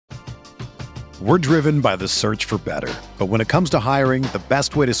We're driven by the search for better. But when it comes to hiring, the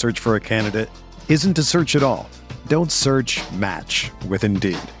best way to search for a candidate isn't to search at all. Don't search, match with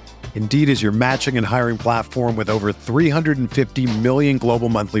Indeed. Indeed is your matching and hiring platform with over 350 million global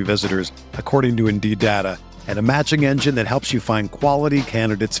monthly visitors, according to Indeed data, and a matching engine that helps you find quality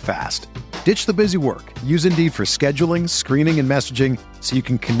candidates fast. Ditch the busy work. Use Indeed for scheduling, screening, and messaging so you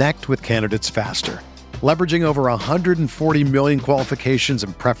can connect with candidates faster. Leveraging over 140 million qualifications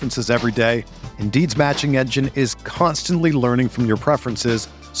and preferences every day, Indeed's matching engine is constantly learning from your preferences,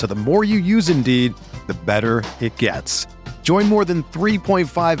 so the more you use Indeed, the better it gets. Join more than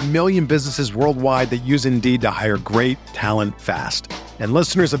 3.5 million businesses worldwide that use Indeed to hire great talent fast. And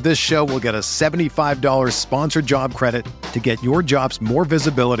listeners of this show will get a $75 sponsored job credit to get your jobs more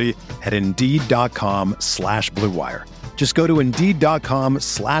visibility at Indeed.com/Blue Wire. Just go to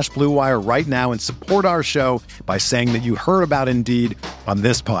Indeed.com/Blue Wire right now and support our show by saying that you heard about Indeed on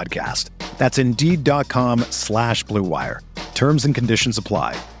this podcast. That's Indeed.com/Blue Wire. Terms and conditions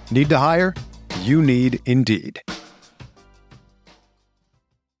apply. Need to hire? You need Indeed.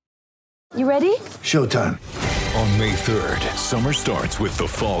 You ready? Showtime. On May 3rd, summer starts with The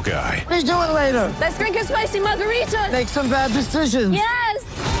Fall Guy. Let's do it later. Let's drink a spicy margarita. Make some bad decisions. Yes!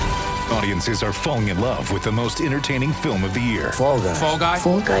 Audiences are falling in love with the most entertaining film of the year. Fall Guy. Fall Guy.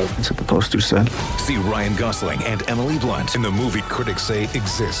 Fall guy. That's what the poster said. See Ryan Gosling and Emily Blunt in the movie critics say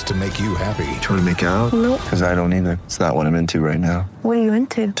exists to make you happy. Trying to make it out? Nope. Because I don't either. It's not what I'm into right now. What are you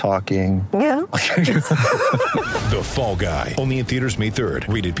into? Talking. Yeah. The Fall Guy. Only in theaters May 3rd.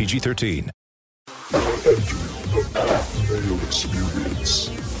 Rated PG-13. Mayo Experience.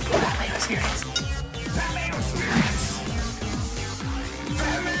 Mayo Experience. Mayo Experience.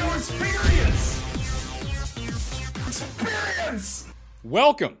 Mayo Experience. Experience.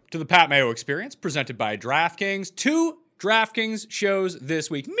 Welcome to the Pat Mayo Experience, presented by DraftKings. Two DraftKings shows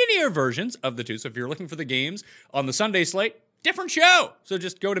this week, minier versions of the two. So if you're looking for the games on the Sunday slate, different show. So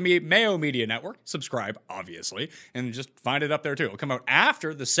just go to Mayo Media Network, subscribe, obviously, and just find it up there too. It'll come out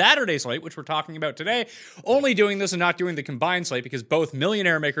after the Saturday slate, which we're talking about today. Only doing this and not doing the combined slate because both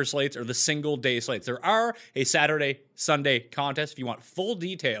Millionaire Maker slates are the single day slates. There are a Saturday, Sunday contest if you want full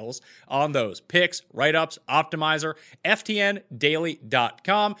details on those. Picks, write-ups, optimizer,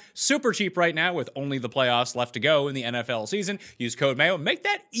 ftndaily.com. Super cheap right now with only the playoffs left to go in the NFL season. Use code Mayo. Make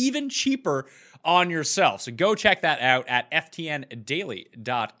that even cheaper on yourself. So go check that out at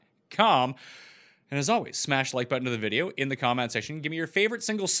ftndaily.com. And as always, smash the like button to the video in the comment section. Give me your favorite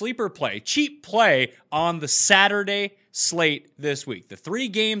single sleeper play, cheap play on the Saturday slate this week. The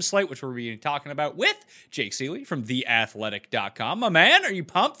 3-game slate, which we're being talking about with Jake Seeley from theathletic.com. My man, are you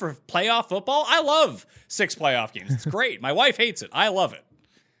pumped for playoff football? I love 6 playoff games. It's great. My wife hates it. I love it.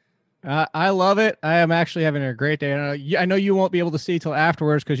 I love it. I am actually having a great day. I know you won't be able to see till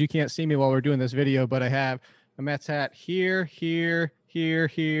afterwards because you can't see me while we're doing this video, but I have a Mets hat here,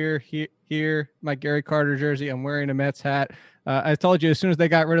 my Gary Carter jersey. I'm wearing a Mets hat. I told you as soon as they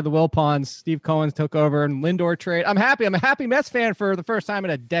got rid of the Wilpons, Steve Cohen took over and Lindor trade. I'm happy. I'm a happy Mets fan for the first time in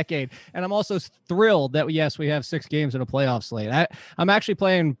a decade. And I'm also thrilled that, yes, we have 6 games in a playoff slate. I'm actually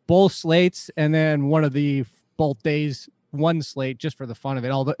playing both slates and then one of the both days one slate just for the fun of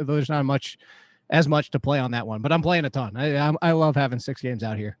it. Although there's not as much to play on that one, but I'm playing a ton. I love having 6 games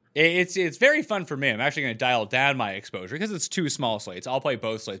out here. It's very fun for me. I'm actually going to dial down my exposure because it's 2 small slates. I'll play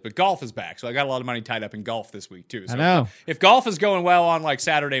both slates, but golf is back, so I got a lot of money tied up in golf this week too. So I know. If golf is going well on like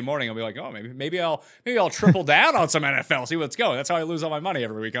Saturday morning, I'll be like, oh, maybe I'll triple down on some NFL, see what's going. That's how I lose all my money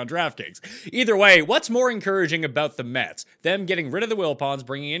every week on DraftKings. Either way, what's more encouraging about the Mets? Them getting rid of the Wilpons,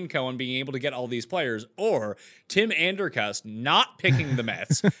 bringing in Cohen, being able to get all these players, or Tim Andercuss not picking the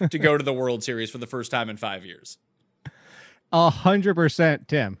Mets to go to the World Series for the first time in 5 years? 100%,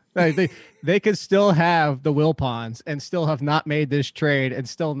 Tim. They could still have the Wilpons and still have not made this trade and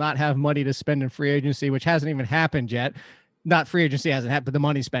still not have money to spend in free agency, which hasn't even happened yet. Not free agency hasn't happened, but the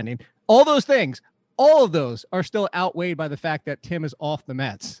money spending. All those things, all of those are still outweighed by the fact that Tim is off the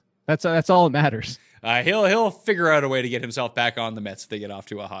Mets. That's all that matters. He'll figure out a way to get himself back on the Mets if they get off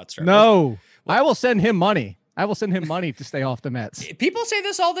to a hot start. No, I will send him money. I will send him money to stay off the Mets. People say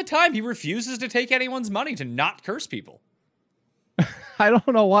this all the time. He refuses to take anyone's money to not curse people. I don't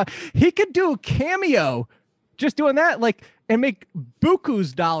know why. He could do a cameo just doing that, and make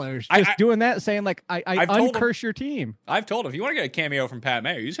buku's dollars just doing that, saying I uncurse your team. I've told him, if you want to get a cameo from Pat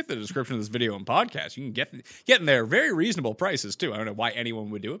Mayo, you just hit the description of this video and podcast. You can get in there very reasonable prices too. I don't know why anyone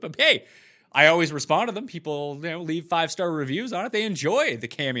would do it, but hey, I always respond to them. People, leave 5-star reviews on it. They enjoy the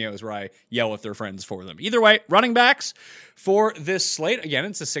cameos where I yell at their friends for them. Either way, running backs for this slate. Again,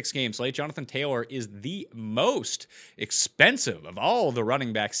 it's a 6-game slate. Jonathan Taylor is the most expensive of all the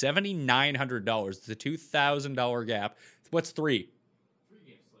running backs, $7,900. It's a $2,000 gap. What's 3?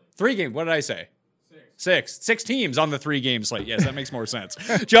 3 game. What did I say? 6 teams on the 3-game slate. Yes, that makes more sense.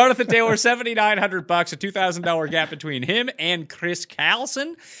 Jonathan Taylor, $7,900, a $2,000 gap between him and Chris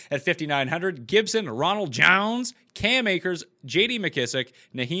Carlson at $5,900. Gibson, Ronald Jones, Cam Akers, J.D. McKissick,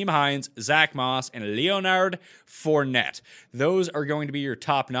 Nyheim Hines, Zach Moss, and Leonard Fournette. Those are going to be your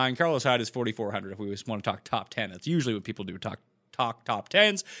top 9. Carlos Hyde is $4,400 if we just want to talk top 10. That's usually what people do, talk top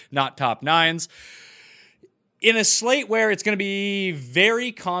 10s, not top 9s. In a slate where it's going to be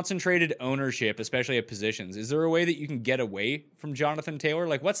very concentrated ownership, especially at positions, is there a way that you can get away from Jonathan Taylor?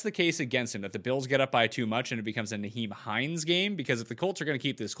 Like, what's the case against him? That the Bills get up by too much and it becomes a Nyheim Hines game? Because if the Colts are going to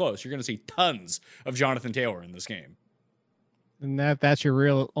keep this close, you're going to see tons of Jonathan Taylor in this game. And that's your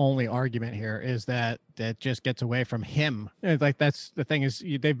real only argument here, is that just gets away from him. And like, that's the thing, is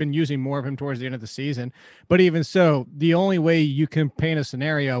they've been using more of him towards the end of the season. But even so, the only way you can paint a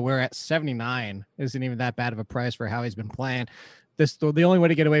scenario where at 79 isn't even that bad of a price for how he's been playing. The only way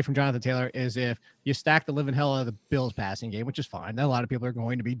to get away from Jonathan Taylor is if you stack the living hell out of the Bills passing game, which is fine. A lot of people are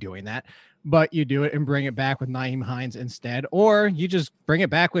going to be doing that, but you do it and bring it back with Nyheim Hines instead, or you just bring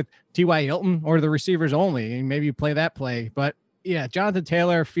it back with T.Y. Hilton or the receivers only, and maybe you play that play. But yeah, Jonathan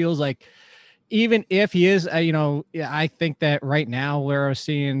Taylor feels like, even if he is, I think that right now we're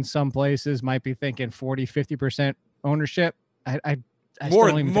seeing some places might be thinking 40-50% ownership. It's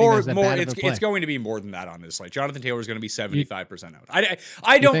going to be more than that on this slate. Jonathan Taylor is going to be 75% out.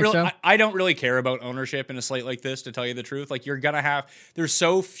 I don't really care about ownership in a slate like this, to tell you the truth. Like, there's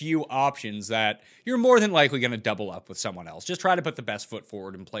so few options that you're more than likely going to double up with someone else. Just try to put the best foot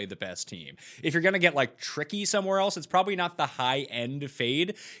forward and play the best team. If you're going to get like tricky somewhere else, it's probably not the high end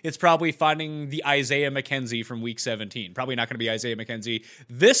fade. It's probably finding the Isaiah McKenzie from week 17. Probably not going to be Isaiah McKenzie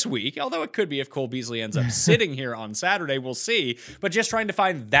this week, although it could be if Cole Beasley ends up sitting here on Saturday. We'll see. But just trying to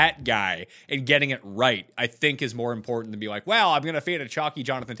find that guy and getting it right, I think, is more important than be like, well, I'm going to fade a chalky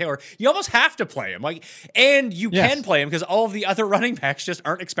Jonathan Taylor. You almost have to play him. And you can play him because all of the other running backs just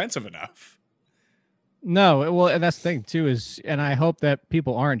aren't expensive enough. No, well, and that's the thing too, and I hope that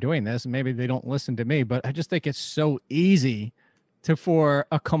people aren't doing this, and maybe they don't listen to me, but I just think it's so easy for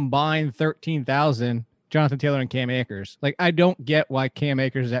a combined 13,000 Jonathan Taylor and Cam Akers. Like, I don't get why Cam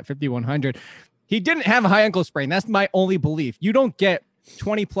Akers is at 5,100. He didn't have a high ankle sprain. That's my only belief. You don't get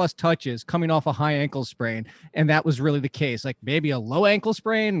 20 plus touches coming off a high ankle sprain, and that was really the case. Like, maybe a low ankle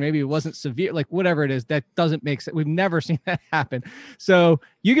sprain, maybe it wasn't severe, like whatever it is, that doesn't make sense. We've never seen that happen. So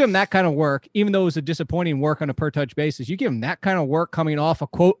you give him that kind of work, even though it was a disappointing work on a per touch basis, you give him that kind of work coming off a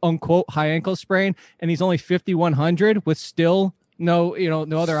quote unquote high ankle sprain, and he's only 5,100 with still no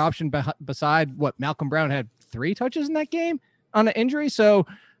other option beside what Malcolm Brown had 3 touches in that game on an injury. So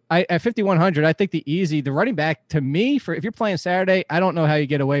at 5,100, I think the running back, to me, if you're playing Saturday, I don't know how you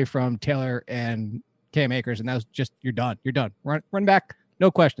get away from Taylor and Cam Akers, and that was just, you're done. Run back,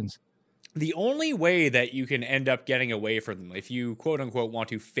 no questions. The only way that you can end up getting away from them, if you quote unquote want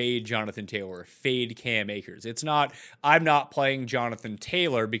to fade Jonathan Taylor, fade Cam Akers, it's not, I'm not playing Jonathan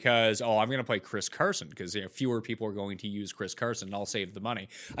Taylor because, I'm going to play Chris Carson because fewer people are going to use Chris Carson and I'll save the money.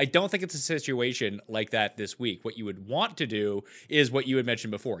 I don't think it's a situation like that this week. What you would want to do is what you had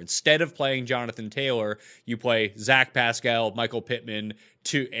mentioned before. Instead of playing Jonathan Taylor, you play Zach Pascal, Michael Pittman,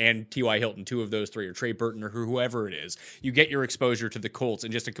 and T.Y. Hilton, 2 of those 3, or Trey Burton, or whoever it is. You get your exposure to the Colts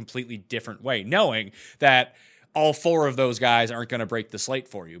in just a completely different way, knowing that all 4 of those guys aren't going to break the slate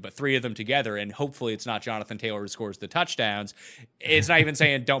for you, but 3 of them together, and hopefully it's not Jonathan Taylor who scores the touchdowns. It's not even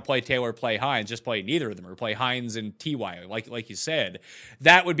saying don't play Taylor, play Hines, just play neither of them, or play Hines and T.Y., like you said.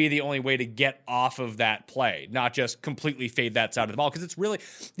 That would be the only way to get off of that play, not just completely fade that side of the ball, because it's really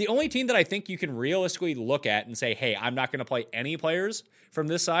the only team that I think you can realistically look at and say, hey, I'm not going to play any players from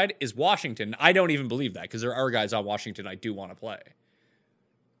this side is Washington. I don't even believe that, because there are guys on Washington I do want to play.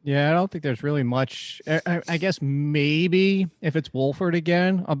 Yeah, I don't think there's really much. I guess maybe if it's Wolford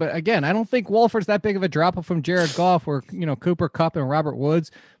again. But again, I don't think Wolford's that big of a drop-off from Jared Goff, or, Cooper Kupp and Robert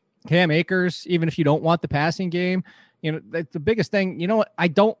Woods. Cam Akers, even if you don't want the passing game, that's the biggest thing. You know what? I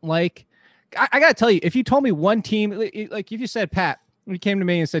don't like. I got to tell you, if you told me one team, like if you said, Pat, when you came to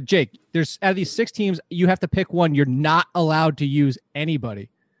me and said, Jake, there's out of these 6 teams, you have to pick one. You're not allowed to use anybody.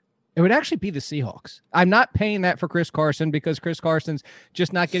 It would actually be the Seahawks. I'm not paying that for Chris Carson because Chris Carson's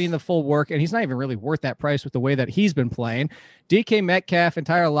just not getting the full work, and he's not even really worth that price with the way that he's been playing. DK Metcalf and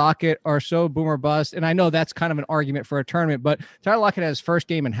Tyler Lockett are so boomer bust, and I know that's kind of an argument for a tournament, but Tyler Lockett had his first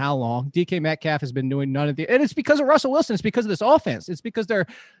game in how long? DK Metcalf has been doing none of the, and it's because of Russell Wilson. It's because of this offense. It's because they're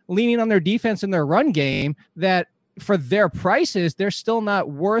leaning on their defense and their run game that for their prices, they're still not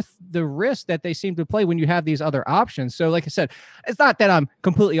worth the risk that they seem to play when you have these other options. So like I said, it's not that I'm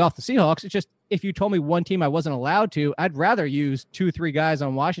completely off the Seahawks. It's just, if you told me one team I wasn't allowed to, I'd rather use 2-3 guys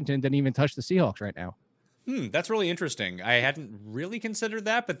on Washington than even touch the Seahawks right now. That's really interesting. I hadn't really considered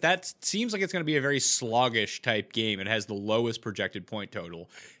that, but that seems like it's going to be a very sluggish type game. It has the lowest projected point total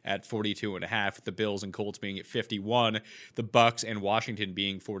at 42.5, with the Bills and Colts being at 51, the Bucks and Washington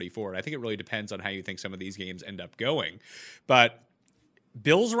being 44. I think it really depends on how you think some of these games end up going. But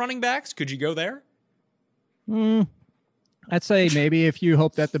Bills running backs, could you go there? I'd say maybe if you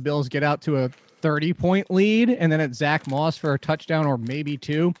hope that the Bills get out to a 30-point lead and then it's Zach Moss for a touchdown or maybe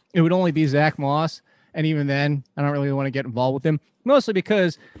 2, it would only be Zach Moss. And even then, I don't really want to get involved with him, mostly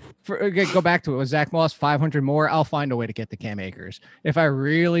because, go back to it, with Zach Moss, 500 more, I'll find a way to get the Cam Akers. If I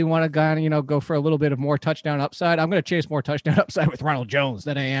really want to go for a little bit of more touchdown upside, I'm going to chase more touchdown upside with Ronald Jones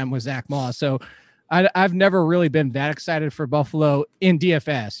than I am with Zach Moss. So I've never really been that excited for Buffalo in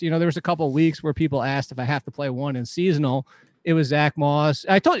DFS. There was a couple of weeks where people asked if I have to play one in seasonal. It was Zach Moss.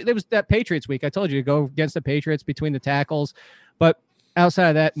 I told you it was that Patriots week. I told you to go against the Patriots between the tackles. But outside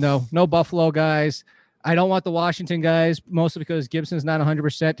of that, no Buffalo guys. I don't want the Washington guys, mostly because Gibson's not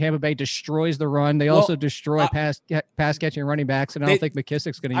 100%. Tampa Bay destroys the run. They also destroy pass catching running backs, and I don't think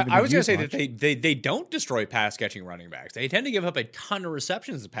McKissick's going to even. I was going to say that they don't destroy pass catching running backs. They tend to give up a ton of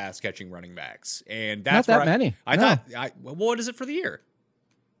receptions to pass catching running backs, and that's not that many. I thought. What is it for the year?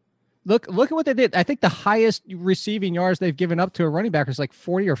 Look at what they did. I think the highest receiving yards they've given up to a running back is like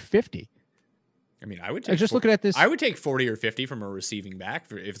 40 or 50. I mean, I would take looking at this. I would take 40 or 50 from a receiving back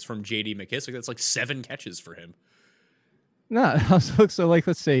if it's from J.D. McKissick. That's like 7 catches for him. No, so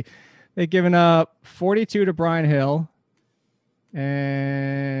let's see. They've given up 42 to Brian Hill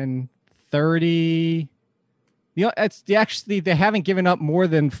and 30. They haven't given up more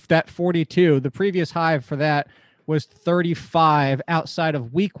than that 42. The previous high for that was 35 outside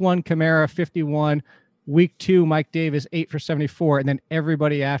of week 1, Kamara 51, week 2, Mike Davis 8 for 74, and then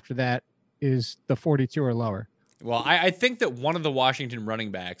everybody after that is the 42 or lower. Well, I think that one of the Washington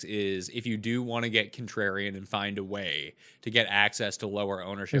running backs is, if you do want to get contrarian and find a way to get access to lower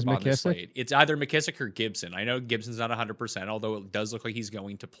ownership on the slate, it's either McKissick or Gibson. I know Gibson's not 100%, although it does look like he's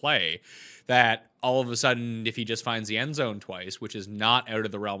going to play. That all of a sudden, if he just finds the end zone twice, which is not out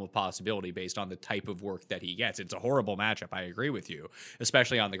of the realm of possibility based on the type of work that he gets, it's a horrible matchup. I agree with you,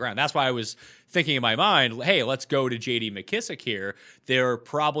 especially on the ground. That's why I was thinking in my mind, hey, let's go to J.D. McKissick here. They're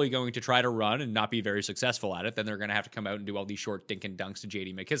probably going to try to run and not be very successful at it. Then they're going to have to come out and do all these short dink and dunks to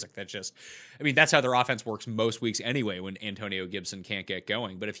J.D. McKissick. That's how their offense works most weeks anyway when Antonio Gibson can't get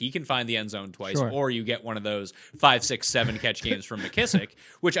going. But if he can find the end zone twice, or you get one of those 5, 6, 7 catch games from McKissick,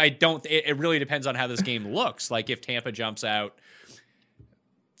 which it really depends on how this game looks. Like if Tampa jumps out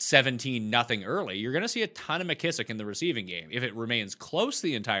 17-0 early, you're going to see a ton of McKissick in the receiving game. If it remains close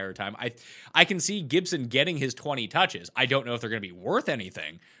the entire time, I can see Gibson getting his 20 touches. I don't know if they're going to be worth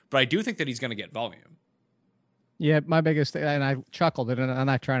anything, but I do think that he's going to get volume. Yeah, my biggest thing, and I chuckled at it, and I'm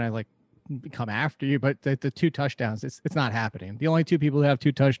not trying to come after you, but the 2 touchdowns, it's not happening. The only 2 people who have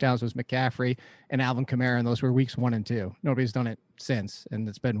 2 touchdowns was McCaffrey and Alvin Kamara, and those were weeks 1 and 2. Nobody's done it since, and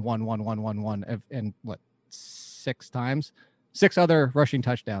it's been 1, and 6 times? 6 other rushing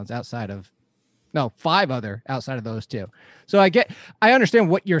touchdowns outside of 5 other outside of those 2. So I understand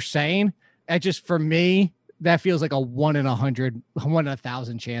what you're saying. For me, that feels like a 1 in 100, 1 in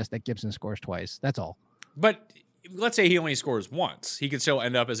 1,000 chance that Gibson scores twice. That's all. But let's say he only scores once. He could still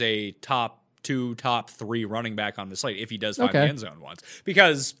end up as a top 2, top 3 running back on the slate if he does find the end zone once.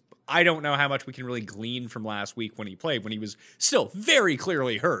 Because I don't know how much we can really glean from last week when he played, when he was still very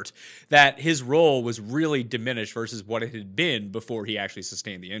clearly hurt, that his role was really diminished versus what it had been before he actually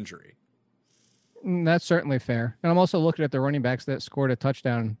sustained the injury. That's certainly fair. And I'm also looking at the running backs that scored a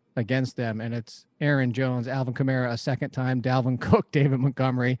touchdown against them, and it's Aaron Jones, Alvin Kamara a second time, Dalvin Cook, David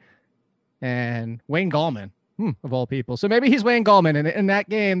Montgomery, and Wayne Gallman, of all people. So maybe he's Wayne Gallman in that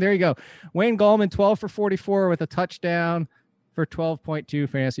game. There you go. Wayne Gallman, 12 for 44 with a touchdown for 12.2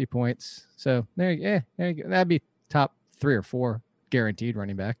 fantasy points. So there you go. That'd be top 3 or 4 guaranteed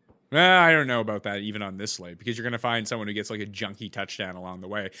running back. I don't know about that even on this slate, because you're going to find someone who gets like a junky touchdown along the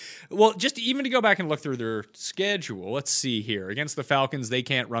way. Well, just even to go back and look through their schedule, let's see here. Against the Falcons, they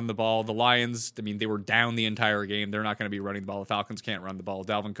can't run the ball. The Lions, I mean, they were down the entire game. They're not going to be running the ball. The Falcons can't run the ball.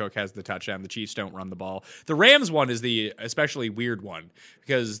 Dalvin Cook has the touchdown. The Chiefs don't run the ball. The Rams one is the especially weird one,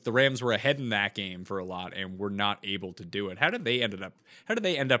 because the Rams were ahead in that game for a lot and were not able to do it. How did they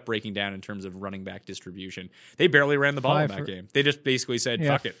end up breaking down in terms of running back distribution? They barely ran the ball in that game. They just basically said,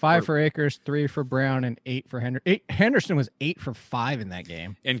 fuck it. 5 for Akers, 3 for Brown, and 8 for Henderson. Henderson was 8 for 5 in that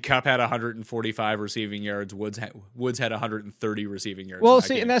game. And Kupp had 145 receiving yards. Woods had 130 receiving yards. Well,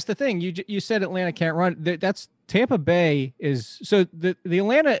 see, and that's the thing. You said Atlanta can't run. That's Tampa Bay is so the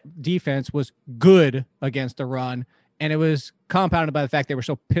Atlanta defense was good against the run, and it was compounded by the fact they were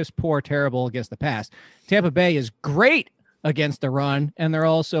so piss poor, terrible against the pass. Tampa Bay is great against the run, and they're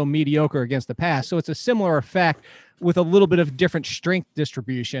also mediocre against the pass. So it's a similar effect with a little bit of different strength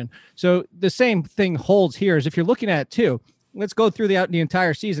distribution. So the same thing holds here is if you're looking at it too, let's go through the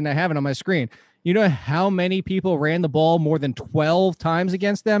entire season. I have it on my screen. You know how many people ran the ball more than 12 times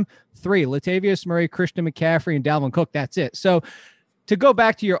against them? 3, Latavius Murray, Christian McCaffrey, and Dalvin Cook. That's it. So to go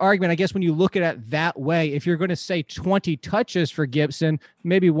back to your argument, I guess when you look at it that way, if you're going to say 20 touches for Gibson,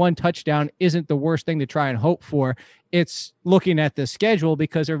 maybe 1 touchdown isn't the worst thing to try and hope for. It's looking at the schedule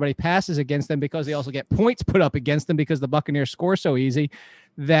because everybody passes against them, because they also get points put up against them because the Buccaneers score so easy,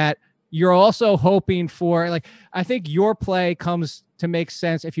 that you're also hoping for, like, I think your play comes to make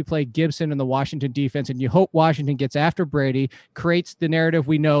sense if you play Gibson in the Washington defense and you hope Washington gets after Brady, creates the narrative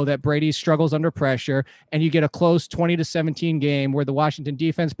we know that Brady struggles under pressure, and you get a close 20-17 game where the Washington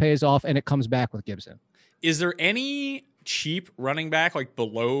defense pays off and it comes back with Gibson. Is there any cheap running back like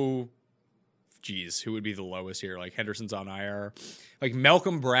below, who would be the lowest here? Like Henderson's on IR, like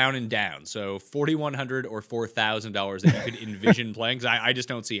Malcolm Brown and down. So $4,100 or $4,000 that you could envision playing. Cause I just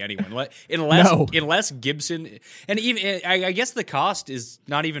don't see anyone unless Gibson, and even, I guess the cost is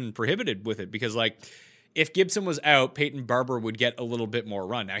not even prohibited with it, because like if Gibson was out, Peyton Barber would get a little bit more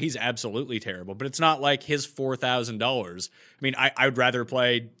run. Now he's absolutely terrible, but it's not like his $4,000. I mean, I'd rather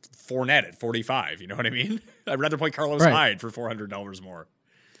play Fournette at 45. You know what I mean? I'd rather play Carlos Hyde for $400 more.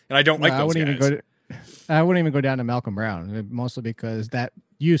 And I don't like those guys. I wouldn't even go down to Malcolm Brown, mostly because that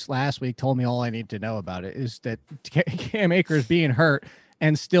use last week told me all I need to know about it is that Cam Akers being hurt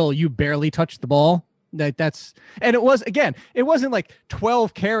and still you barely touched the ball. And it wasn't like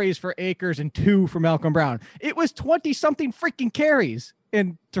 12 carries for Akers and 2 for Malcolm Brown. It was 20 something freaking carries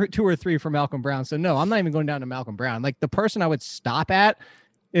and 2 or 3 for Malcolm Brown. So no, I'm not even going down to Malcolm Brown. Like the person I would stop at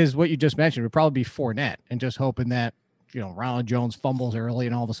is what you just mentioned, would probably be Fournette, and just hoping that, Ronald Jones fumbles early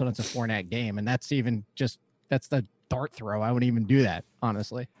and all of a sudden it's a Fournette game. And that's the dart throw. I wouldn't even do that,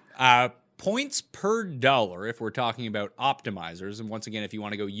 honestly. Points per dollar if we're talking about optimizers. And once again, if you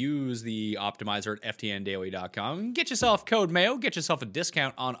want to go use the optimizer at ftndaily.com, get yourself code Mayo, get yourself a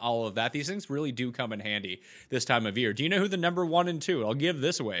discount on all of that. These things really do come in handy this time of year. Do you know who the number 1 and 2, I'll give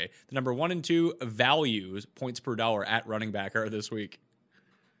this away, the number 1 and 2 values, points per dollar at running back are this week?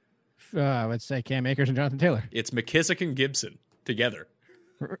 I would say Cam Akers and Jonathan Taylor. It's McKissick and Gibson together.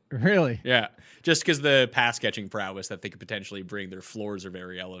 Really? Yeah. Just because the pass catching prowess that they could potentially bring, their floors are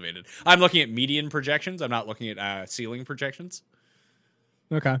very elevated. I'm looking at median projections. I'm not looking at ceiling projections.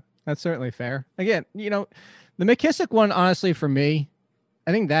 Okay. That's certainly fair. Again, the McKissick one, honestly, for me,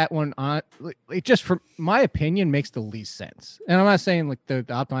 I think that one, it just, for my opinion, makes the least sense. And I'm not saying like the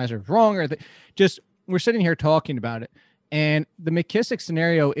optimizer is wrong or just we're sitting here talking about it. And the McKissick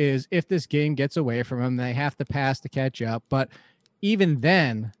scenario is if this game gets away from him, they have to pass to catch up. But even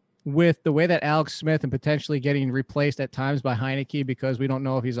then, with the way that Alex Smith and potentially getting replaced at times by Heineke, because we don't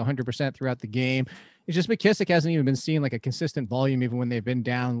know if he's 100% throughout the game, it's just McKissick hasn't even been seeing like a consistent volume, even when they've been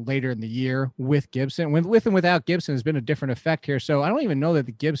down later in the year with Gibson. With and without Gibson has been a different effect here. So I don't even know that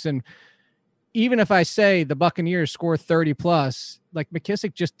the Gibson, even if I say the Buccaneers score 30 plus, like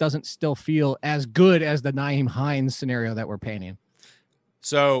McKissick just doesn't still feel as good as the Nyheim Hines scenario that we're painting.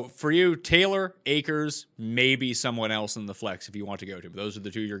 So for you, Taylor, Akers, maybe someone else in the flex if you want to go to. But those are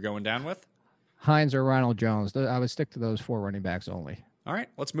the 2 you're going down with? Hines or Ronald Jones. I would stick to those 4 running backs only. All right,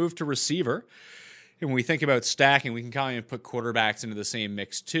 let's move to receiver. And when we think about stacking, we can kind of put quarterbacks into the same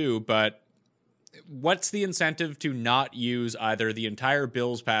mix too. But what's the incentive to not use either the entire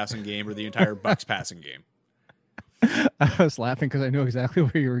Bills passing game or the entire Bucs passing game? I was laughing because I knew exactly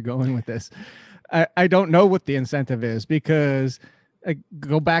where you were going with this. I don't know what the incentive is, because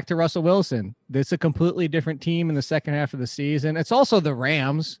go back to Russell Wilson. It's a completely different team in the second half of the season. It's also the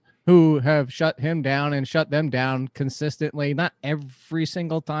Rams, who have shut him down and shut them down consistently, not every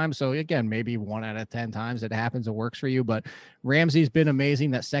single time. So again, maybe 1 out of 10 times it happens, it works for you. But Ramsey's been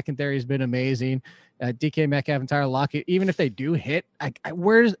amazing. That secondary has been amazing. DK Metcalf and Tyler Lockett, even if they do hit,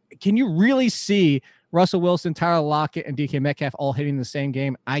 can you really see Russell Wilson, Tyler Lockett, and DK Metcalf all hitting the same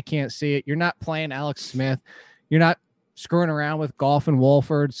game? I can't see it. You're not playing Alex Smith. You're not screwing around with Goff and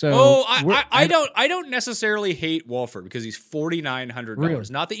Wolford. So I don't necessarily hate Wolford because he's $4,900. Really?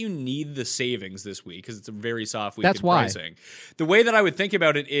 Not that you need the savings this week because it's a very soft week. That's in why. Pricing. The way that I would think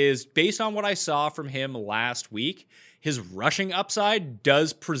about it is based on what I saw from him last week. His rushing upside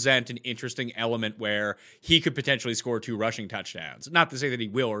does present an interesting element where he could potentially score 2 rushing touchdowns. Not to say that he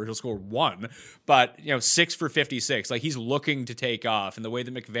will or he'll score 1, but 6 for 56. Like he's looking to take off. And the way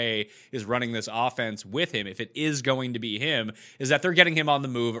that McVay is running this offense with him, if it is going to be him, is that they're getting him on the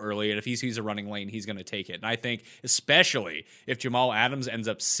move early. And if he sees a running lane, he's going to take it. And I think especially if Jamal Adams ends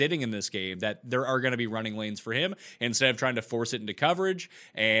up sitting in this game, that there are going to be running lanes for him. Instead of trying to force it into coverage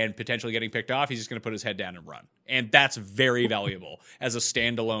and potentially getting picked off, he's just going to put his head down and run. And that's very valuable as a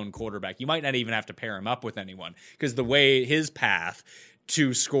standalone quarterback. You might not even have to pair him up with anyone because the way his path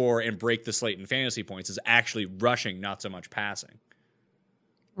to score and break the slate in fantasy points is actually rushing, not so much passing.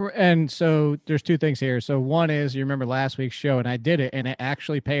 And so there's 2 things here. So one is, you remember last week's show, and I did it, and it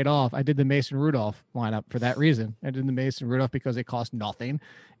actually paid off. I did the Mason Rudolph lineup for that reason. I did the Mason Rudolph because it cost nothing,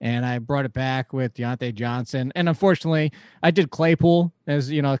 and I brought it back with Deontay Johnson. And unfortunately, I did Claypool, as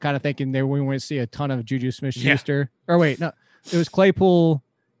kind of thinking there we would see a ton of Juju Smith-Schuster. Yeah. Or wait, no, it was Claypool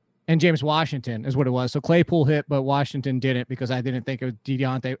and James Washington is what it was. So Claypool hit, but Washington didn't because I didn't think it was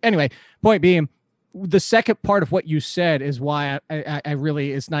Deontay. Anyway, point being, the second part of what you said is why I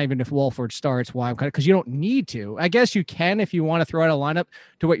really, it's not even if Wolford starts, why I'm because you don't need to. I guess you can if you want to throw out a lineup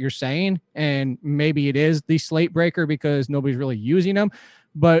to what you're saying, and maybe it is the slate breaker because nobody's really using them.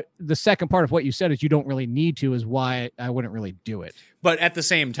 But the second part of what you said is you don't really need to is why I wouldn't really do it. But at the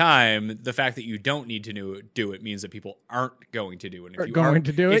same time, the fact that you don't need to do it means that people aren't going to do it. If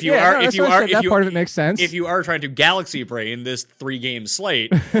part of it makes sense. If you are trying to galaxy brain this 3-game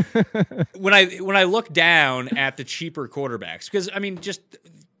slate, when I look down at the cheaper quarterbacks, because I mean, just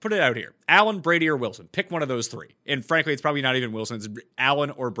put it out here: Allen, Brady, or Wilson. Pick one of those 3. And frankly, it's probably not even Wilson. It's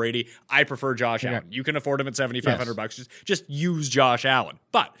Allen or Brady. I prefer Josh Allen. You can afford him at $7,500. Just use Josh Allen.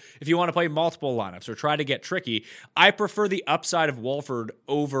 But if you want to play multiple lineups or try to get tricky, I prefer the upside of Wolford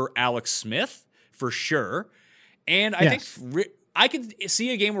over Alex Smith for sure. And I think I could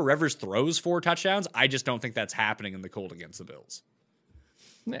see a game where Rivers throws 4 touchdowns. I just don't think that's happening in the cold against the Bills.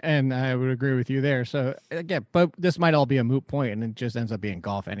 And I would agree with you there. So again, but this might all be a moot point, and it just ends up being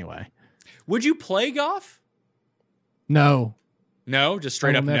Goff anyway. Would you play Goff? No, just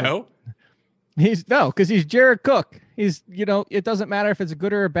straight up no. Because he's Jared Cook. He's it doesn't matter if it's a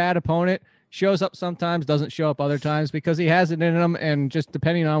good or a bad opponent. Shows up sometimes, doesn't show up other times because he has it in him, and just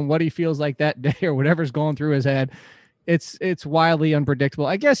depending on what he feels like that day or whatever's going through his head, it's wildly unpredictable.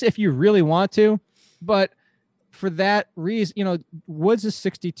 I guess if you really want to, but for that reason, Woods is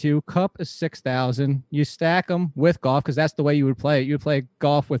 62, Kupp is 6,000. You stack them with Goff because that's the way you would play it. You would play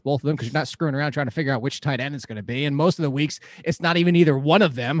Goff with both of them because you're not screwing around trying to figure out which tight end it's going to be. And most of the weeks, it's not even either one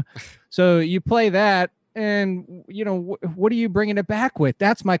of them. So you play that, and what are you bringing it back with?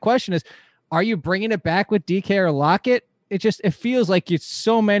 That's my question: is are you bringing it back with DK or Lockett? It feels like it's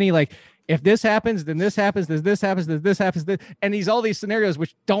so many like. If this happens, then this happens, then this happens, then this happens, and all these scenarios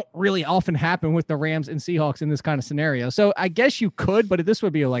which don't really often happen with the Rams and Seahawks in this kind of scenario. So I guess you could, but this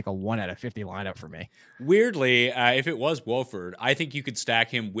would be like a 1 out of 50 lineup for me. Weirdly, if it was Wolford, I think you could stack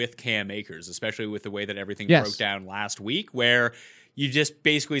him with Cam Akers, especially with the way that everything broke down last week, where you just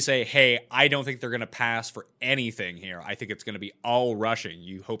basically say, hey, I don't think they're going to pass for anything here. I think it's going to be all rushing.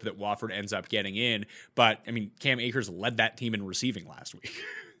 You hope that Wolford ends up getting in. But, I mean, Cam Akers led that team in receiving last week.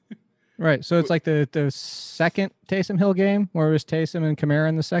 Right. So it's like the second Taysom Hill game where it was Taysom and Kamara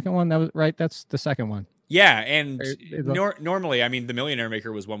in the second one. That was right. That's the second one. Yeah. And normally, I mean, the Millionaire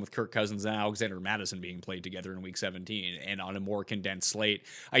Maker was one with Kirk Cousins and Alexander Madison being played together in week 17 and on a more condensed slate.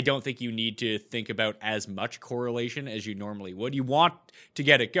 I don't think you need to think about as much correlation as you normally would. You want to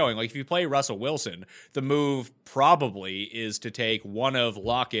get it going. Like if you play Russell Wilson, the move probably is to take one of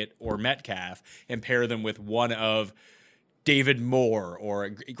Lockett or Metcalf and pair them with one of David Moore or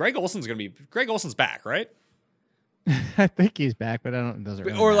Greg Olson's back, right? I think he's back, but it doesn't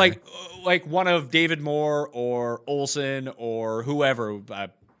really or matter. like one of David Moore or Olson or whoever,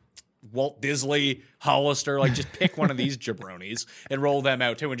 Walt Disley, Hollister, like just pick one of these jabronis and roll them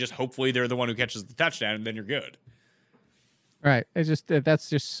out too, and just hopefully they're the one who catches the touchdown, and then you're good. Right. It's just that's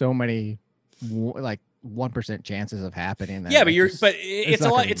just so many like 1% chances of happening. Yeah, but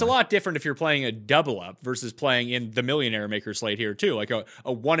it's a lot different if you're playing a double up versus playing in the Millionaire Maker slate here too. Like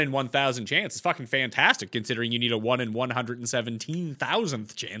a 1 in 1,000 chance is fucking fantastic, considering you need a 1 in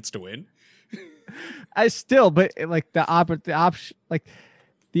 117,000th chance to win. But like the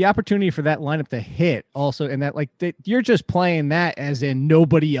opportunity for that lineup to hit also, and that you're just playing that as in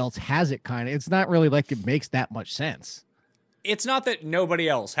nobody else has it kind of. It's not really like it makes that much sense. It's not that nobody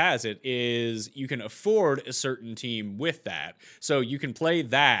else has it, is you can afford a certain team with that. So you can play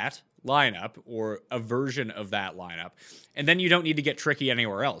that lineup or a version of that lineup, and then you don't need to get tricky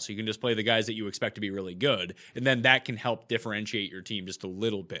anywhere else. You can just play the guys that you expect to be really good, and then that can help differentiate your team just a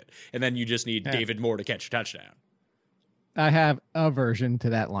little bit. And then you just need David Moore to catch a touchdown. I have a version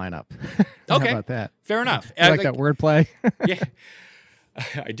to that lineup. Okay. How about that? Fair enough. You like that wordplay? Yeah,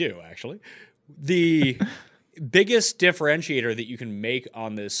 I do, actually. The biggest differentiator that you can make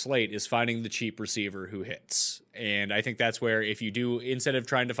on this slate is finding the cheap receiver who hits. And I think that's where, if you do, instead of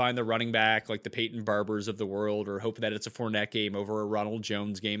trying to find the running back like the Peyton Barbers of the world, or hope that it's a Fournette game over a Ronald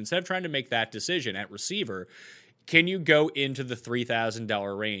Jones game, instead of trying to make that decision at receiver, can you go into the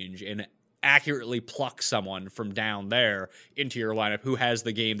 $3,000 range and accurately pluck someone from down there into your lineup who has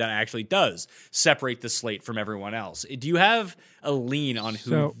the game that actually does separate the slate from everyone else? Do you have a lean on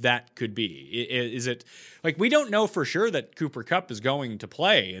who that could be? Is it like, we don't know for sure that Cooper Kupp is going to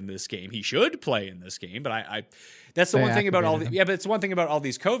play in this game? He should play in this game, but I that's the one thing about but it's one thing about all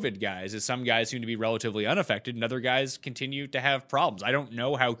these COVID guys is some guys seem to be relatively unaffected and other guys continue to have problems. I don't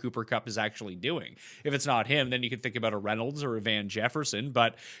know how Cooper Kupp is actually doing. If it's not him, then you could think about a Reynolds or a Van Jefferson,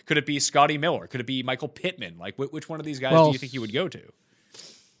 but could it be Scotty Miller? Could it be Michael Pittman? Like, which one of these guys do you think you would go to?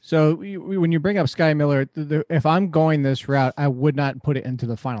 So when you bring up Scotty Miller, if I'm going this route, I would not put it into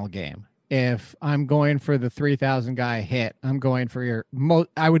the final game. If I'm going for the 3,000 guy hit, I'm going for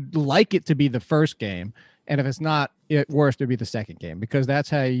I would like it to be the first game. And if it's not, worse to be the second game, because that's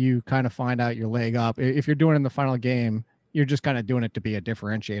how you kind of find out your leg up. If you're doing it in the final game, you're just kind of doing it to be a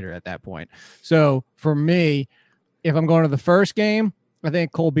differentiator at that point. So for me, if I'm going to the first game, I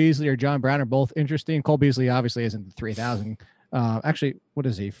think Cole Beasley or John Brown are both interesting. Cole Beasley obviously isn't the 3,000. Actually, what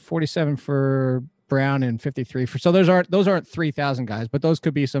is he? 47 for Brown and 53 for. So those aren't 3,000 guys, but those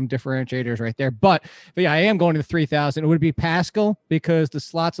could be some differentiators right there. But yeah, I am going to the 3,000. It would be Pascal, because the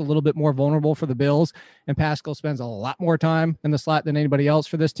slot's a little bit more vulnerable for the Bills, and Pascal spends a lot more time in the slot than anybody else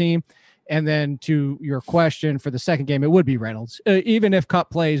for this team. And then to your question for the second game, it would be Reynolds, even if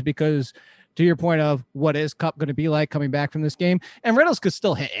Kupp plays, because to your point of what is Kupp going to be like coming back from this game, and Reynolds could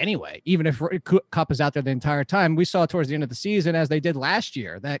still hit anyway, even if Kupp is out there the entire time. We saw towards the end of the season, as they did last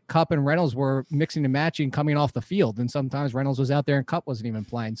year, that Kupp and Reynolds were mixing and matching coming off the field, and sometimes Reynolds was out there and Kupp wasn't even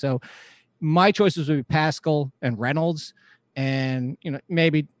playing. So my choices would be Pascal and Reynolds, and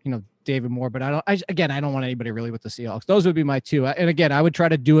maybe David Moore, but I don't want anybody really with the Seahawks. Those would be my two. And again, I would try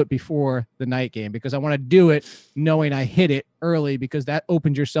to do it before the night game, because I want to do it knowing I hit it early, because that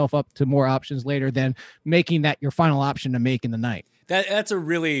opens yourself up to more options later than making that your final option to make in the night. That's a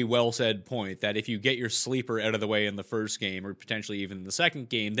really well said point, that if you get your sleeper out of the way in the first game, or potentially even the second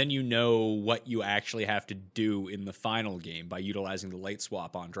game, then you know what you actually have to do in the final game by utilizing the late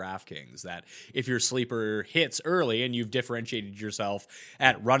swap on DraftKings. That if your sleeper hits early and you've differentiated yourself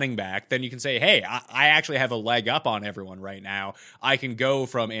at running back, then you can say, hey, I actually have a leg up on everyone right now. I can go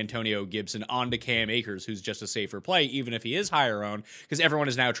from Antonio Gibson onto Cam Akers, who's just a safer play, even if he is higher owned, because everyone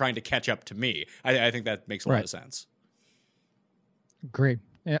is now trying to catch up to me. I think that makes a lot of sense. Great.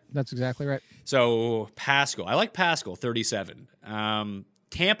 Yeah, that's exactly right. So Pascal, I like Pascal, 37.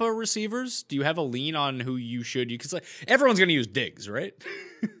 Tampa receivers, do you have a lean on who you should? Because everyone's going to use Diggs, right?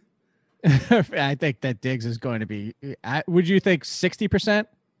 I think that Diggs is going to be. Would you think 60%?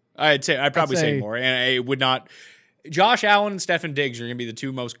 I'd probably say more, and I would not. Josh Allen and Stefon Diggs are going to be the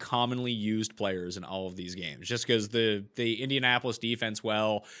two most commonly used players in all of these games, just because the Indianapolis defense,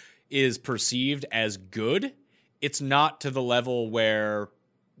 is perceived as good. It's not to the level where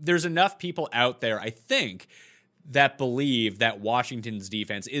there's enough people out there, I think, that believe that Washington's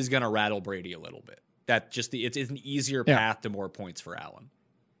defense is going to rattle Brady a little bit. That just it's an easier path to more points for Allen.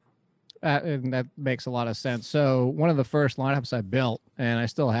 And that makes a lot of sense. So one of the first lineups I built, and I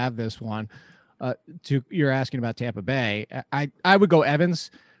still have this one, you're asking about Tampa Bay. I would go Evans,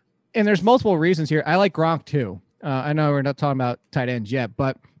 and there's multiple reasons here. I like Gronk too. I know we're not talking about tight ends yet,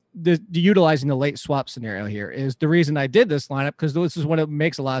 but the utilizing the late swap scenario here is the reason I did this lineup, because this is what it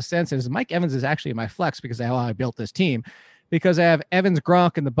makes a lot of sense. Is Mike Evans is actually my flex, because of how I built this team, because I have Evans,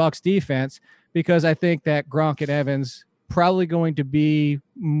 Gronk, and the Bucs defense, because I think that Gronk and Evans probably going to be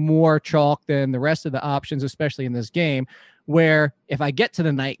more chalk than the rest of the options, especially in this game, where if I get to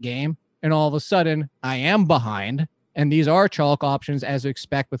the night game and all of a sudden I am behind. And these are chalk options as you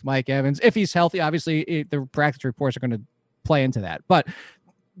expect with Mike Evans. If he's healthy, obviously the practice reports are going to play into that. But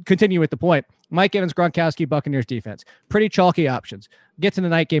continue with the point. Mike Evans, Gronkowski, Buccaneers defense. Pretty chalky options. Get to the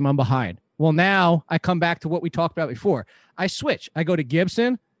night game, I'm behind. Well, now I come back to what we talked about before. I switch. I go to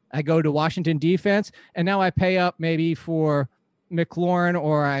Gibson. I go to Washington defense. And now I pay up maybe for McLaurin,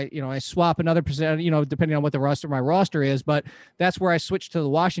 or I swap another percent, depending on what the my roster is. But that's where I switch to the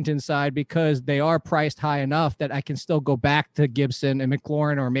Washington side because they are priced high enough that I can still go back to Gibson and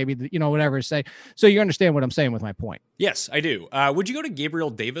McLaurin, or maybe whatever to say. So you understand what I'm saying with my point? Yes, I do. Would you go to Gabriel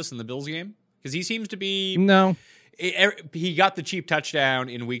Davis in the Bills game? Because he seems to be no. He got the cheap touchdown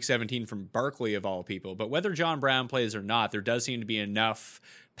in Week 17 from Barkley of all people. But whether John Brown plays or not, there does seem to be enough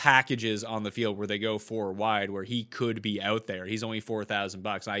packages on the field where they go 4 wide where he could be out there. He's only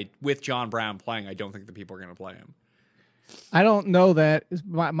 $4,000. With John Brown playing, I don't think the people are going to play him. I don't know that.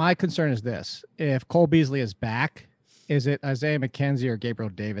 My concern is this. If Cole Beasley is back, is it Isaiah McKenzie or Gabriel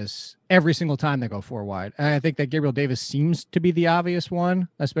Davis every single time they go 4 wide? And I think that Gabriel Davis seems to be the obvious one,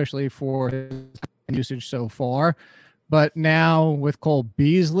 especially for his usage so far. But now with Cole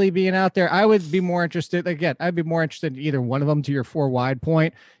Beasley being out there, I would be more interested. Again, I'd be more interested in either one of them to your 4 wide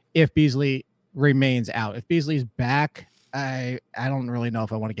point if Beasley remains out. If Beasley's back, I don't really know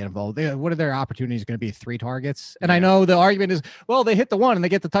if I want to get involved. What are their opportunities going to be? 3 targets? And I know the argument is, well, they hit the one and they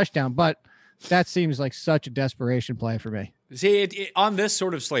get the touchdown, but that seems like such a desperation play for me. See, on this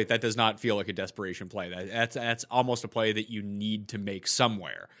sort of slate, that does not feel like a desperation play. That's almost a play that you need to make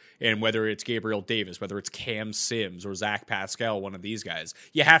somewhere. And whether it's Gabriel Davis, whether it's Cam Sims or Zach Pascal, one of these guys,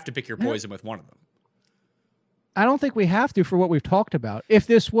 you have to pick your poison with one of them. I don't think we have to for what we've talked about. If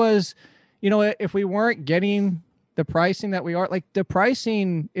this was, if we weren't getting the pricing that we are, like the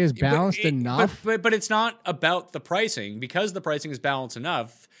pricing is balanced enough. But it's not about the pricing. Because the pricing is balanced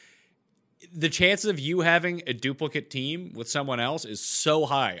enough, the chances of you having a duplicate team with someone else is so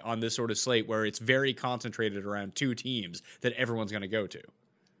high on this sort of slate where it's very concentrated around 2 teams that everyone's going to go to.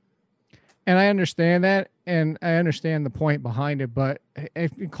 And I understand that, and I understand the point behind it, but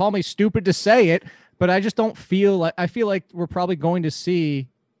if you call me stupid to say it, but I just don't feel like, I feel like we're probably going to see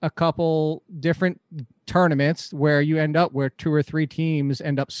a couple different tournaments where you end up where 2 or 3 teams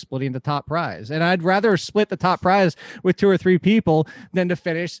end up splitting the top prize. And I'd rather split the top prize with 2 or 3 people than to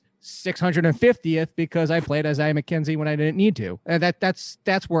finish 650th because I played Isaiah McKenzie when I didn't need to. And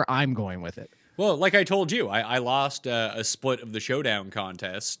that's where I'm going with it. Well, like I told you, I lost a split of the showdown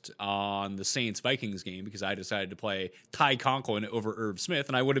contest on the Saints-Vikings game because I decided to play Ty Conklin over Irv Smith,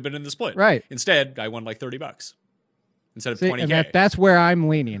 and I would have been in the split. Right. Instead, I won like $30 instead of $20K. And that's where I'm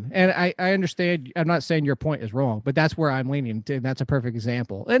leaning. And I understand. I'm not saying your point is wrong, but that's where I'm leaning. And that's a perfect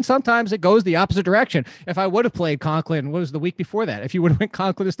example. And sometimes it goes the opposite direction. If I would have played Conklin, what was the week before that? If you would have went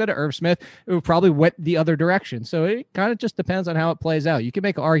Conklin instead of Irv Smith, it would probably went the other direction. So it kind of just depends on how it plays out. You can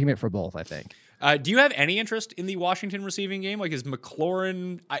make an argument for both, I think. Do you have any interest in the Washington receiving game? Like, is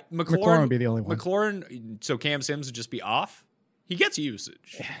McLaurin would be the only one. McLaurin, so Cam Sims would just be off? He gets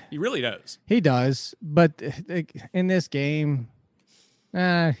usage. He really does. He does. But in this game,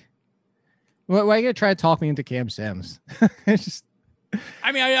 why are you going to try to talk me into Cam Sims?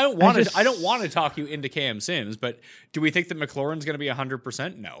 I mean, I don't want to talk you into Cam Sims, but do we think that McLaurin's going to be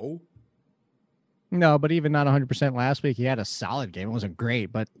 100%? No, but even not 100% last week, he had a solid game. It wasn't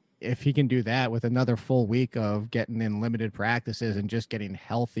great, but if he can do that with another full week of getting in limited practices and just getting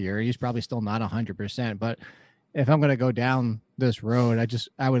healthier, he's probably still not 100%. But if I'm going to go down this road,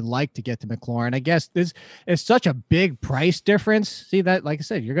 I would like to get to McLaurin. I guess this is such a big price difference. See that, like I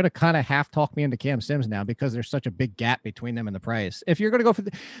said, you're going to kind of half talk me into Cam Sims now because there's such a big gap between them and the price. If you're going to go for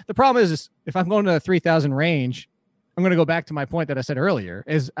the problem is if I'm going to the 3,000 range, I'm going to go back to my point that I said earlier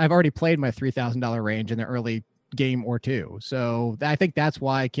is I've already played my $3,000 range in the early game or 2. So I think that's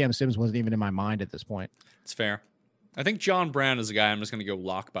why Cam Sims wasn't even in my mind at this point. It's fair. I think John Brown is a guy I'm just going to go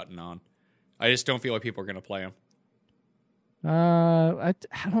lock button on. I just don't feel like people are going to play him. I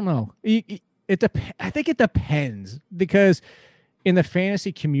don't know. I think it depends because in the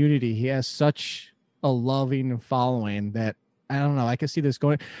fantasy community, he has such a loving following that I don't know. I can see this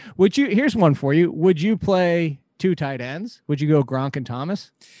going. Here's one for you. Would you play 2 tight ends? Would you go Gronk and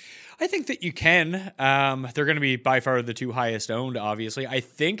Thomas? I think that you can. They're going to be by far the 2 highest owned, obviously. I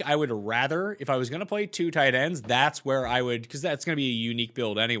think I would rather, if I was going to play 2 tight ends, that's where I would, because that's going to be a unique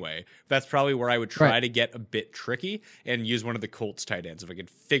build anyway. That's probably where I would try to get a bit tricky and use one of the Colts tight ends if I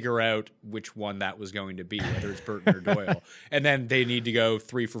could figure out which one that was going to be, whether it's Burton or Doyle. And then they need to go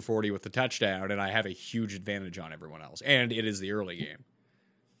 3 for 40 with the touchdown, and I have a huge advantage on everyone else. And it is the early game.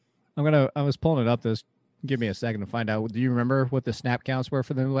 I was pulling it up, this Give me a second to find out. Do you remember what the snap counts were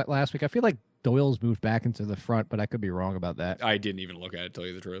for them last week? I feel like Doyle's moved back into the front, but I could be wrong about that. I didn't even look at it, to tell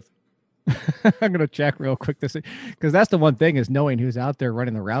you the truth. I'm going to check real quick to see, because that's the one thing is knowing who's out there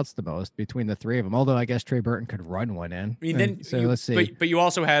running the routes the most between the three of them. Although I guess Trey Burton could run one in. I mean, then let's see. But you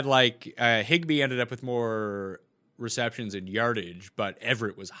also had like Higbee ended up with more receptions and yardage, but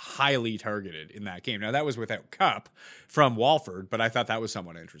Everett was highly targeted in that game. Now that was without Kupp from Walford, but I thought that was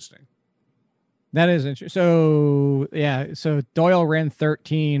somewhat interesting. That is interesting. So yeah, so Doyle ran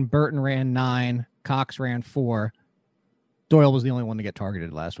 13, Burton ran 9, Cox ran 4. Doyle was the only one to get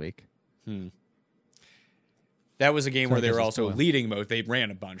targeted last week. That was a game So where they were also Doyle. leading most. They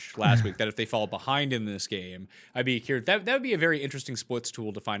ran a bunch last week. That if they fall behind in this game, I'd be curious. That would be a very interesting splits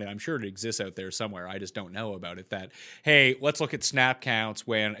tool to find out. I'm sure it exists out there somewhere. I just don't know about it. That, hey, let's look at snap counts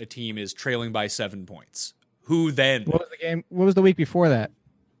when a team is trailing by 7 points. Who then? What was the game? What was the week before that?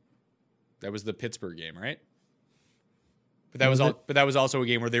 That was the Pittsburgh game, right? But that was also a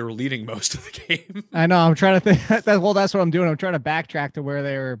game where they were leading most of the game. I know. I'm trying to think. That's what I'm doing. I'm trying to backtrack to where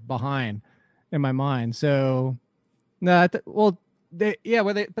they were behind in my mind. So, no, they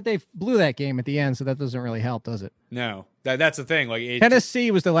blew that game at the end, so that doesn't really help, does it? No, that's the thing. Like Tennessee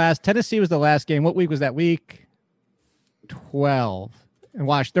was the last game. What week was that? Week 12. And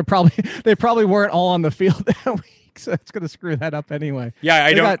watch, they probably weren't all on the field that week. So it's going to screw that up anyway. Yeah,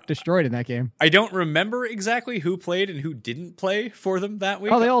 they got destroyed in that game. I don't remember exactly who played and who didn't play for them that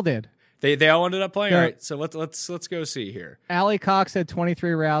week. Oh, they all did. They all ended up playing. Yeah. All right, so let's go see here. Allie Cox had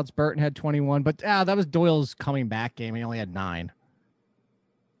 23 routes. Burton had 21, but that was Doyle's coming back game. He only had 9.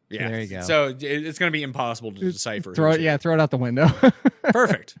 Yeah, there you go. So it's going to be impossible to decipher. Throw it out the window.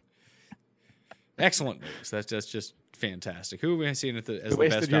 Perfect. Excellent news. That's just fantastic. Who are we seeing as the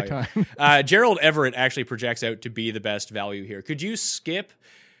best value? Gerald Everett actually projects out to be the best value here. Could you skip?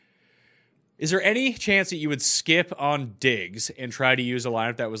 Is there any chance that you would skip on Diggs and try to use a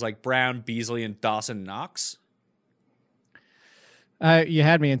lineup that was like Brown, Beasley, and Dawson Knox? You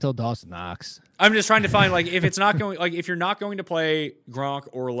had me until Dawson Knox. I'm just trying to find if it's not going if you're not going to play Gronk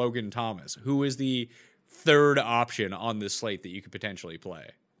or Logan Thomas, who is the third option on this slate that you could potentially play?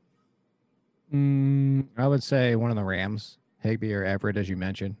 I would say one of the Rams, Higbee or Everett, as you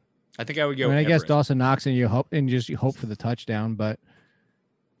mentioned. I think I would go. I guess Dawson Knox and you hope for the touchdown, but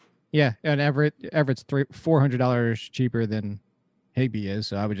yeah, and Everett's $400 cheaper than Higbee is,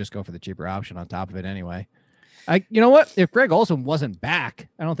 so I would just go for the cheaper option on top of it anyway. You know what? If Greg Olsen wasn't back,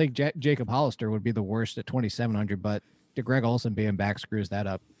 I don't think Jacob Hollister would be the worst at $2,700, but the Greg Olsen being back screws that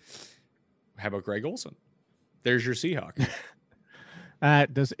up. How about Greg Olsen? There's your Seahawk.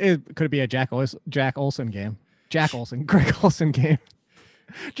 Could it be a Jack Olsen game? Jack Olsen, Greg Olsen game.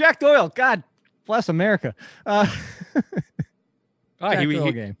 Jack Doyle, God bless America. He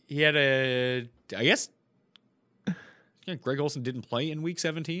had I guess Greg Olsen didn't play in week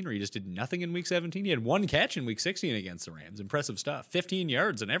 17, or he just did nothing in week 17. He had 1 catch in week 16 against the Rams. Impressive stuff. 15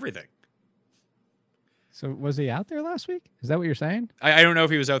 yards and everything. So was he out there last week? Is that what you're saying? I don't know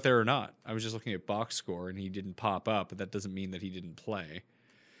if he was out there or not. I was just looking at box score and he didn't pop up, but that doesn't mean that he didn't play.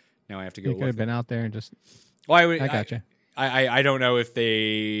 Now I have to go. He could have been out there and just. Well, I gotcha. I don't know if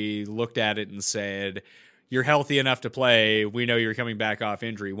they looked at it and said, "You're healthy enough to play. We know you're coming back off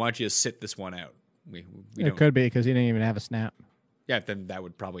injury. Why don't you sit this one out?" It could be because he didn't even have a snap. Yeah, then that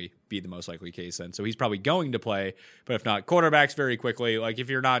would probably be the most likely case then. So he's probably going to play, but if not, quarterbacks very quickly. If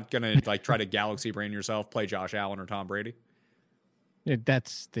you're not going to try to galaxy brain yourself, play Josh Allen or Tom Brady. Yeah,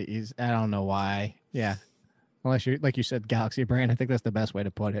 that's the easy. I don't know why. Yeah. Unless you, like you said, galaxy brain. I think that's the best way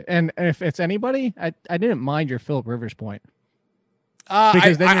to put it. And if it's anybody, I didn't mind your Philip Rivers point.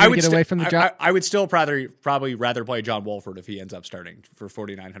 Because then I would get away from the job. I would still probably rather play John Wolford if he ends up starting for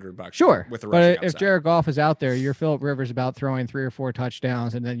 $4,900. Sure, with the but if Jared Goff is out there, you're Philip Rivers about throwing 3 or 4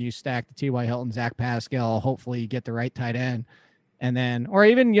 touchdowns, and then you stack the T.Y. Hilton, Zach Pascal. Hopefully, you get the right tight end, and then, or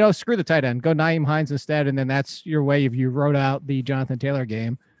even screw the tight end, go Nyheim Hines instead, and then that's your way. If you wrote out the Jonathan Taylor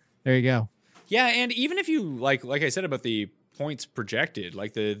game, there you go. Yeah, and even if you like I said about the points projected,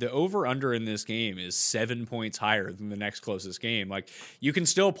 the over under in this game is 7 points higher than the next closest game. You can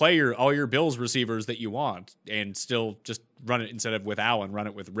still play all your Bills receivers that you want and still just run it instead of with Allen, run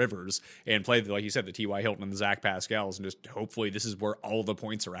it with Rivers and play, like you said, the T.Y. Hilton and the Zach Pascals, and just hopefully this is where all the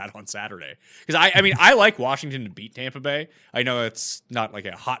points are at on Saturday. Because I like Washington to beat Tampa Bay. I know that's not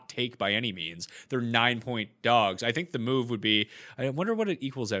a hot take by any means. They're 9-point dogs. I think the move would be, I wonder what it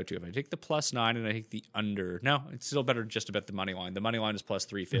equals out to if I take the +9 and I take the under. No, it's still better just to bet the money line. The money line is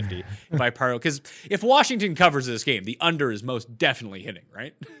 +350. If I parlay, because if Washington covers this game, the under is most definitely hitting,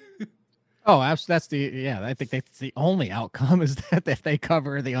 right? Oh, absolutely. I think that's the only outcome is that if they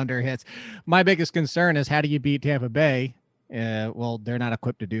cover the under hits. My biggest concern is how do you beat Tampa Bay? Well, they're not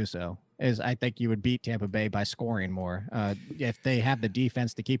equipped to do so. I think you would beat Tampa Bay by scoring more. If they have the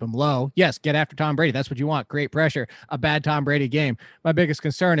defense to keep them low, yes, get after Tom Brady. That's what you want. Create pressure. A bad Tom Brady game. My biggest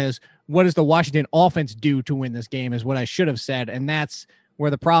concern is what does the Washington offense do to win this game is what I should have said. And that's where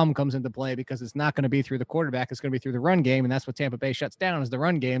the problem comes into play because it's not going to be through the quarterback. It's going to be through the run game. And that's what Tampa Bay shuts down is the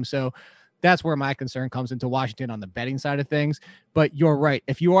run game. So that's where my concern comes into Washington on the betting side of things. But you're right.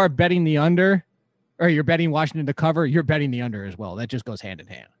 If you are betting the under or you're betting Washington to cover, you're betting the under as well. That just goes hand in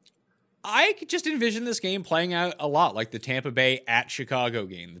hand. I could just envision this game playing out a lot like the Tampa Bay at Chicago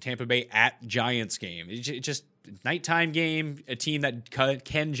game, the Tampa Bay at Giants game. It's just nighttime game, a team that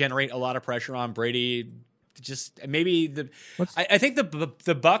can generate a lot of pressure on Brady. Just maybe I think the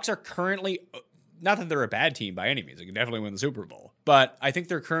Bucs are currently, not that they're a bad team by any means, they can definitely win the Super Bowl, but I think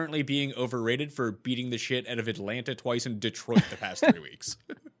they're currently being overrated for beating the shit out of Atlanta twice and Detroit the past 3 weeks.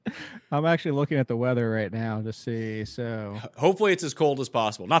 I'm actually looking at the weather right now to see. So hopefully it's as cold as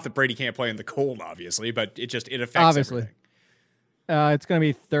possible. Not that Brady can't play in the cold, obviously, but it affects obviously everything. It's going to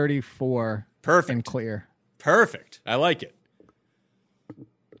be 34. Perfect. And clear. Perfect. I like it.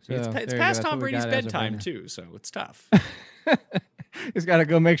 So, it's past Tom Brady's bedtime too, so it's tough. He's got to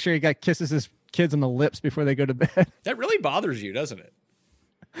go make sure he kisses his kids on the lips before they go to bed. That really bothers you, doesn't it?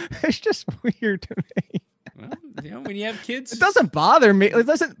 It's just weird to me. Well, when you have kids, it doesn't bother me. It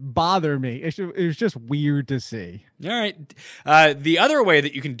doesn't bother me. It's just weird to see. All right. The other way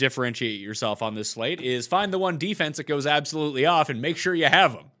that you can differentiate yourself on this slate is find the one defense that goes absolutely off and make sure you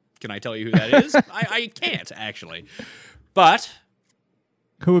have them. Can I tell you who that is? I can't actually, but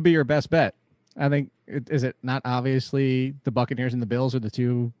who would be your best bet? I think is it not obviously the Buccaneers and the Bills are the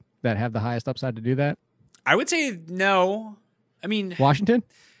two that have the highest upside to do that? I would say no. I mean, Washington?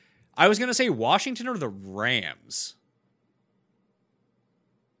 I was going to say Washington or the Rams.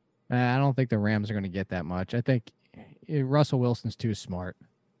 I don't think the Rams are going to get that much. I think Russell Wilson's too smart.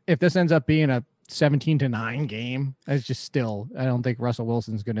 If this ends up being a 17-9 game, it's just still, I don't think Russell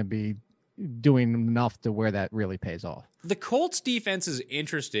Wilson's going to be doing enough to where that really pays off. The Colts defense is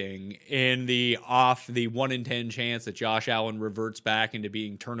interesting in the 1 in 10 chance that Josh Allen reverts back into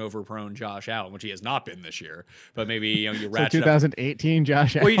being turnover prone Josh Allen, which he has not been this year. But maybe you ratchet 2018 up.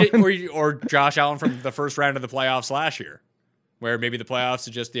 Josh Allen, or Josh Allen from the first round of the playoffs last year, where maybe the playoffs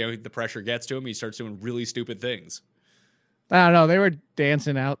is just the pressure gets to him, he starts doing really stupid things. I don't know. They were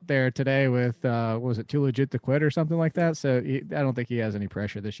dancing out there today with, was it Too Legit to Quit or something like that? So I don't think he has any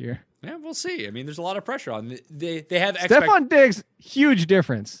pressure this year. Yeah, we'll see. I mean, there's a lot of pressure on. They have Stephon Diggs, huge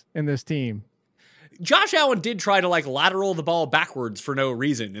difference in this team. Josh Allen did try to lateral the ball backwards for no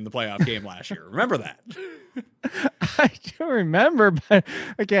reason in the playoff game last year. Remember that? I do remember, but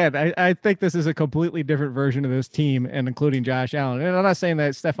again, I think this is a completely different version of this team, and including Josh Allen. And I'm not saying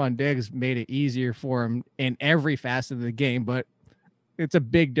that Stephon Diggs made it easier for him in every facet of the game, but it's a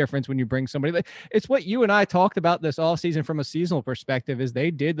big difference when you bring somebody. It's what you and I talked about this offseason from a seasonal perspective, is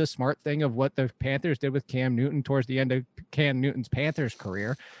they did the smart thing of what the Panthers did with Cam Newton towards the end of Cam Newton's Panthers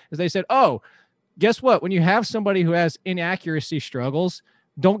career, is they said, oh, guess what? When you have somebody who has inaccuracy struggles,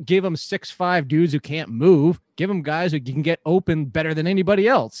 don't give them 6'5" dudes who can't move. Give them guys who can get open better than anybody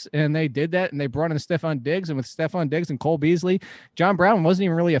else. And they did that, and they brought in Stephon Diggs. And with Stephon Diggs and Cole Beasley, John Brown wasn't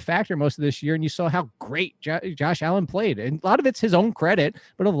even really a factor most of this year. And you saw how great Josh Allen played. And a lot of it's his own credit,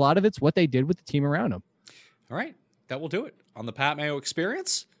 but a lot of it's what they did with the team around him. All right, that will do it on the Pat Mayo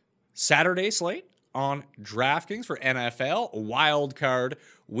Experience. Saturday slate on DraftKings for NFL Wild Card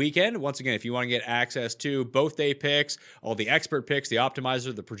Weekend. Once again, if you want to get access to both day picks, all the expert picks, the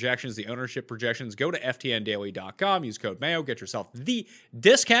optimizer, the projections, the ownership projections, go to ftndaily.com, use code Mayo, get yourself the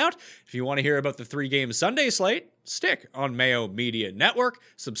discount. If you want to hear about the 3-game Sunday slate, stick on Mayo Media Network,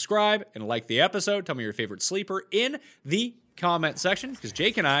 subscribe, and like the episode. Tell me your favorite sleeper in the comment section, because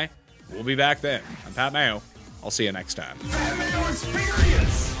Jake and I will be back then. I'm Pat Mayo. I'll see you next time. Pat Mayo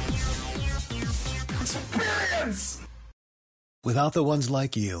Experience! Experience! Without the ones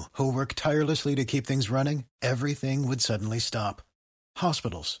like you, who work tirelessly to keep things running, everything would suddenly stop.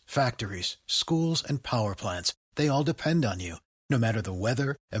 Hospitals, factories, schools, and power plants, they all depend on you. No matter the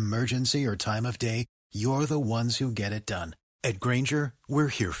weather, emergency, or time of day, you're the ones who get it done. At Grainger, we're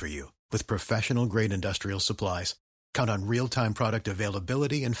here for you with professional-grade industrial supplies. Count on real-time product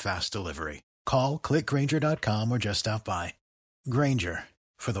availability and fast delivery. Call, click Grainger.com, or just stop by. Grainger,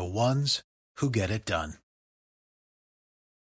 for the ones who get it done.